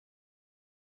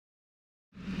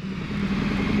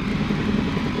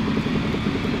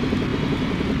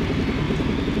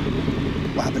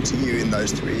happened to you in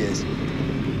those 3 years?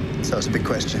 So it's a big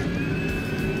question.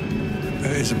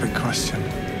 It is a big question,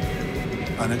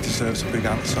 and it deserves a big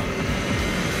answer.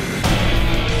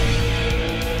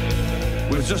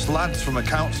 We were just lads from a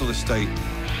council estate.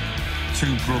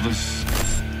 Two brothers.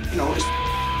 You know, it's...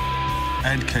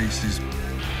 Head cases.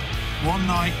 One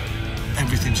night,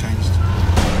 everything changed.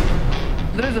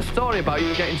 There is a story about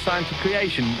you getting signed to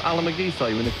Creation. Alan McGee saw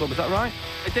you in the club, is that right?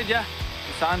 It did, yeah.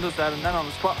 They signed us there and then on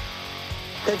the spot.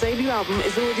 Their debut album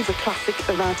is already the classic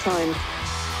of our time.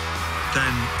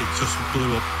 Then it just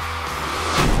blew up.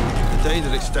 The day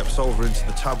that it steps over into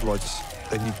the tabloids,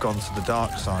 then you've gone to the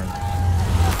dark side.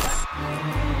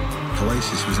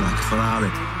 Oasis was like a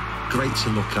Ferrari. Great to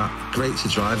look at, great to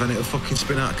drive, and it'll fucking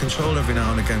spin out of control every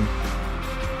now and again.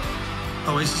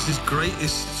 Oasis's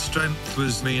greatest strength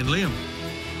was me and Liam.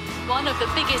 One of the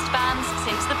biggest bands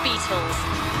since the Beatles.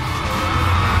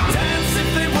 Dance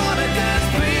if they wanna dance,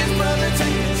 please, brother, take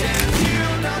a chance. You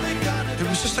know they gonna. It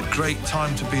was just a great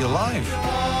time to be alive.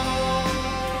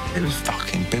 It was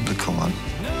fucking biblical, man.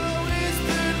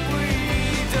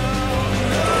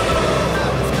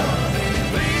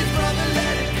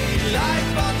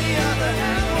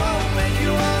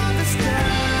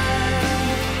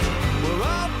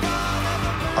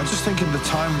 I just think in the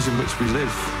times in which we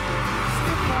live,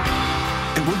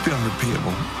 it would be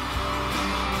unrepeatable.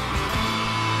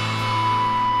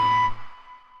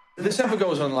 If this ever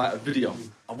goes on like a video,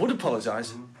 I would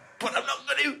apologise, but I'm not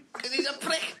going to, because he's a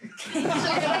prick.